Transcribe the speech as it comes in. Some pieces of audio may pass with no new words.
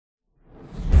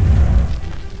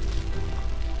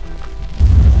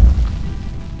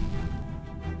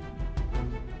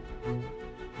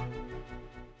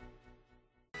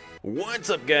What's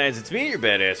up, guys? It's me, your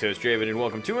badass host, Draven, and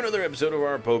welcome to another episode of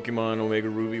our Pokemon Omega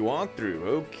Ruby walkthrough.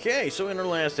 Okay, so in our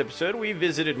last episode, we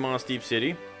visited Moss Deep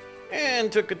City and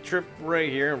took a trip right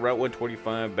here, Route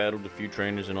 125, battled a few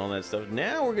trainers and all that stuff.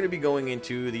 Now we're going to be going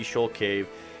into the Shoal Cave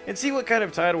and see what kind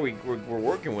of title we're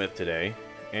working with today.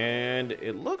 And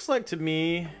it looks like to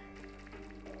me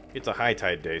it's a high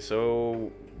tide day, so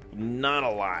not a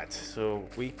lot. So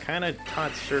we kind of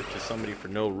taught surf to somebody for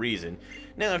no reason.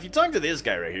 Now, if you talk to this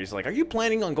guy right here, he's like, are you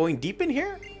planning on going deep in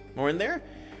here? Or in there?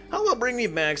 How about bring me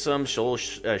back some shoal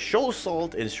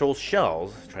salt and shoal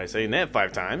shells? Try saying that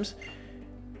 5 times.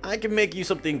 I can make you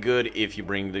something good if you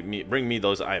bring me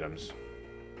those items.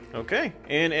 Okay,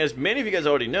 and as many of you guys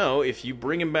already know, if you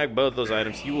bring him back both those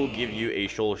items, he will give you a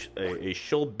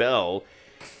shoal bell,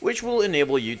 which will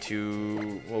enable you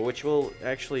to, well, which will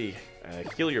actually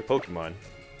heal your Pokemon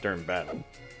during battle.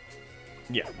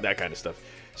 Yeah, that kind of stuff.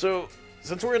 So,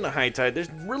 since we're in the high tide,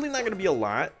 there's really not going to be a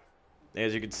lot.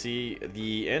 As you can see,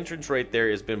 the entrance right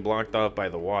there has been blocked off by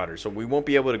the water, so we won't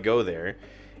be able to go there.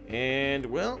 And,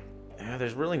 well,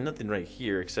 there's really nothing right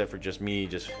here except for just me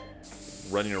just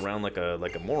running around like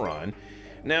a moron.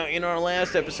 Now, in our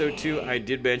last episode, too, I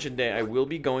did mention that I will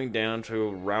be going down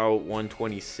to Route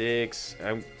 126.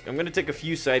 I'm going to take a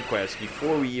few side quests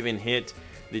before we even hit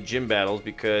the gym battles,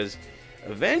 because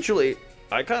eventually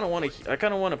I kind of want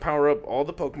to power up all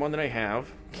the Pokemon that I have,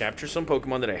 capture some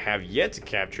Pokemon that I have yet to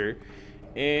capture,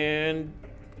 and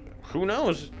who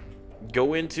knows,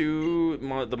 go into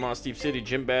the Moss Deep City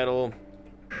gym battle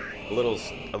a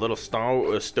little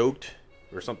stoked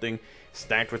or something,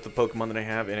 stacked with the Pokemon that I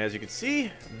have. And as you can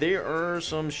see, there are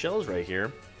some shells right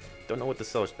here. Don't know what the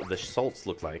salts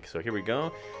look like. So here we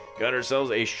go. Got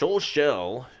ourselves a shoal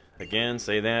shell. Again,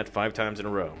 say that 5 times in a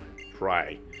row.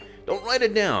 Try. Don't write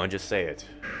it down, just say it.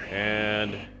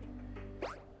 And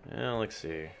let's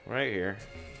see, right here.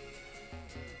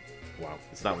 Wow,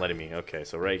 it's not letting me. Okay,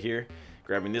 so right here,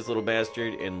 grabbing this little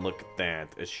bastard, and look at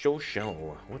that, a shoal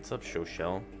shell. What's up, shoal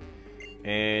shell?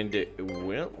 And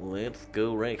well, let's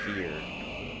go right here.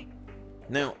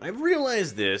 Now, I've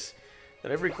realized this,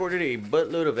 that I've recorded a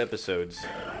buttload of episodes.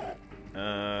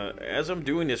 As I'm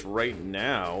doing this right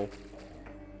now,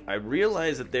 I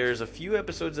realized that there's a few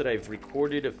episodes that I've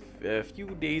recorded a few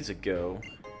days ago.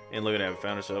 And look at that, we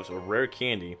found ourselves a rare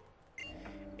candy.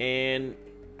 And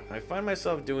I find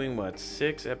myself doing, what,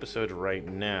 6 episodes right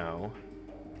now.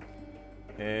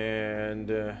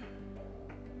 And,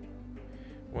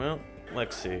 well,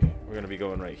 let's see. We're going to be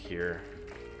going right here.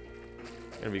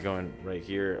 Going to be going right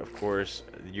here. Of course,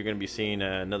 you're going to be seeing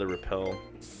another repel.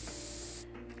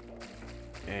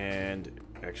 And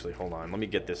actually, hold on. Let me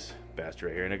get this bastard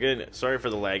right here. And again, sorry for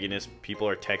the lagginess. People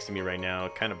are texting me right now.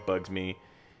 It kind of bugs me.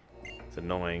 It's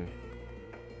annoying.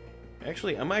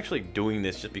 Actually, I'm actually doing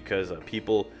this just because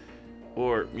people,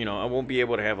 or, you know, I won't be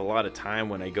able to have a lot of time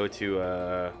when I go to,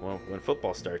 well, when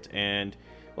football starts. And,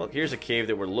 well, here's a cave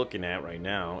that we're looking at right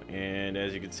now. And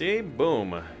as you can see,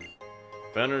 boom.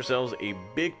 Found ourselves a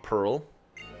big pearl.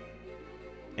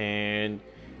 And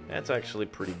that's actually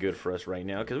pretty good for us right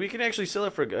now, because we can actually sell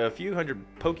it for a few hundred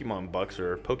Pokemon bucks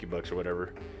or Pokebucks or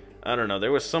whatever. I don't know.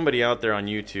 There was somebody out there on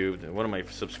YouTube, one of my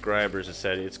subscribers, that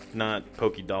said it's not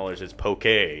Poke Dollars, it's Poke.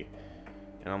 And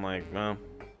I'm like, well,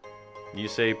 you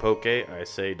say Poke, I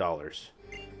say dollars.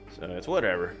 So it's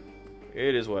whatever.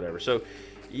 It is whatever. So,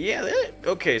 yeah,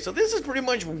 okay, so this is pretty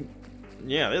much,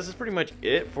 yeah, this is pretty much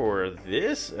it for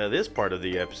this this part of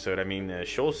the episode. I mean, a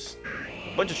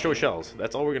bunch of shoal shells.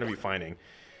 That's all we're going to be finding.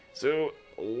 So,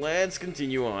 let's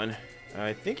continue on.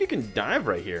 I think you can dive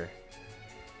right here.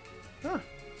 Huh.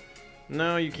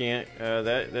 No, you can't.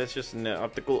 That's just an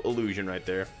optical illusion right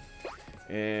there.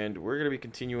 And we're going to be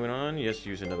continuing on. Yes,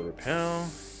 use another repel.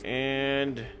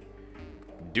 And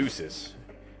deuces.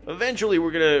 Eventually,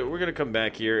 we're gonna come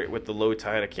back here with the low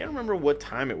tide. I can't remember what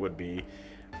time it would be.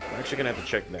 I'm actually going to have to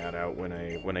check that out when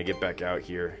I get back out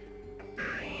here.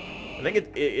 I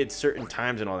think it's certain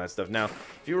times and all that stuff. Now,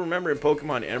 if you remember in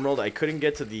Pokemon Emerald, I couldn't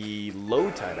get to the low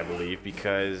tide, I believe,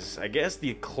 because I guess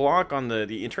the clock on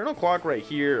the internal clock right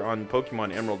here on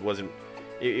Pokemon Emerald wasn't,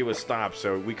 it was stopped,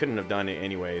 so we couldn't have done it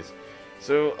anyways.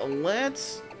 So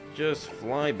let's just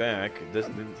fly back.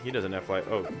 He doesn't have fly.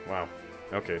 Oh, wow.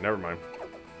 Okay, never mind.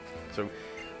 So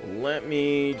let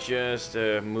me just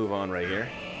move on right here.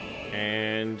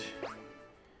 And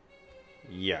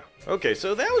yeah. Okay,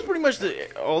 so that was pretty much the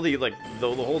whole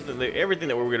thing, everything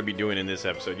that we're going to be doing in this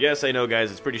episode. Yes, I know,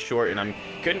 guys, it's pretty short, and I'm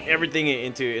cutting everything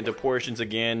into portions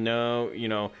again. No, you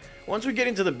know, once we get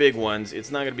into the big ones,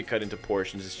 it's not going to be cut into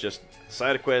portions. It's just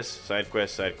side quests, side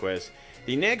quests, side quests.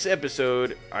 The next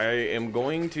episode, I am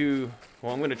going to,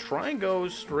 well, I'm going to try and go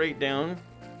straight down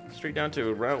straight down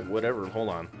to route whatever. Hold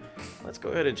on. Let's go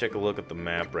ahead and check a look at the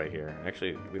map right here.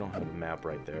 Actually, we don't have a map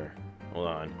right there. Hold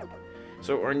on.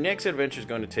 So our next adventure is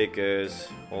going to take us,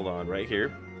 hold on, right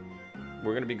here.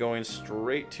 We're going to be going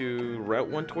straight to Route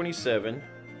 127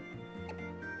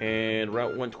 and Route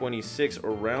 126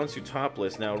 around to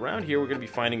Topless. Now around here we're going to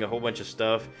be finding a whole bunch of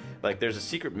stuff. Like there's a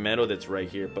secret meadow that's right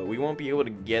here, but we won't be able to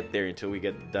get there until we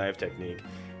get the dive technique.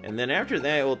 And then after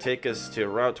that it will take us to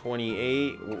Route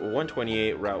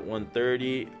 128, Route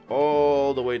 130,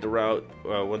 all the way to Route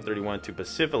 131 to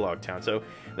Pacific Town. So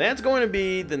that's going to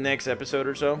be the next episode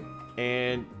or so.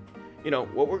 And, you know,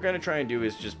 what we're going to try and do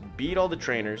is just beat all the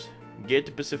trainers, get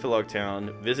to Pacific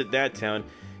Town, visit that town,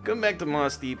 come back to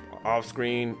Moss Deep off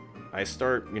screen. I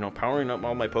start, you know, powering up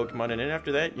all my Pokemon, and then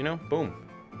after that, you know, boom.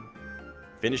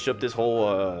 Finish up this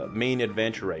whole main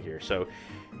adventure right here. So,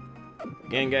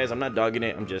 again, guys, I'm not dogging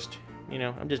it. I'm just, you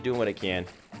know, I'm just doing what I can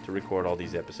to record all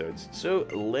these episodes. So,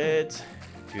 let's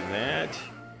do that.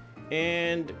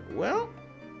 And, well,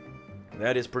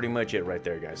 that is pretty much it right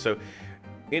there, guys. So,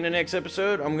 in the next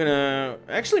episode, I'm going to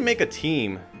actually make a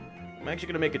team. I'm actually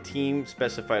going to make a team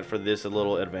specified for this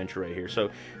little adventure right here. So,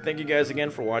 thank you guys again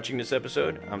for watching this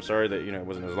episode. I'm sorry that, you know, it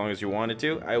wasn't as long as you wanted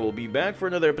to. I will be back for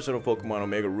another episode of Pokemon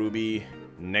Omega Ruby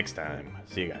next time.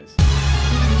 See you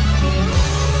guys.